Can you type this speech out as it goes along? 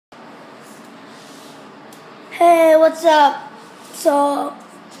Hey, what's up? So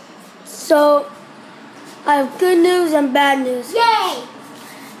I have good news and bad news. Yay!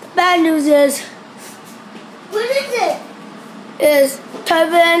 The bad news is What is it?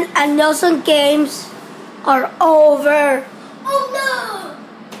 Kevinandnelsongames are over. Oh no!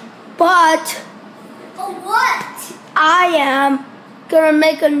 But Oh what? I am gonna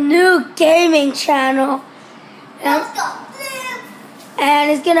make a new gaming channel. Let's go. And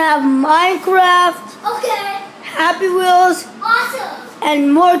it's gonna have Minecraft, Okay. Happy Wheels, Awesome.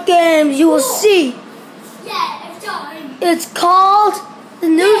 and more games. You will see. Yeah, it's time. It's called the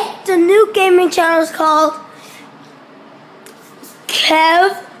new gaming channel is called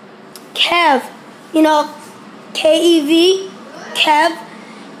Kev. You know, Kev. Kev.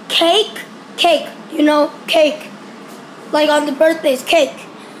 Cake. You know, cake. Like on the birthdays, cake.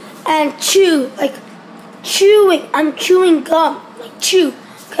 And chew, like chewing. I'm chewing gum, like chew.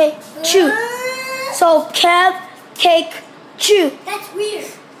 Okay, chew. So Kev, cake, chew. That's weird.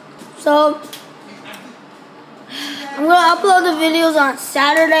 So I'm gonna upload the videos on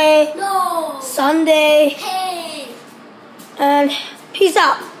Saturday, No. Sunday, Hey. and peace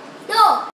out. No.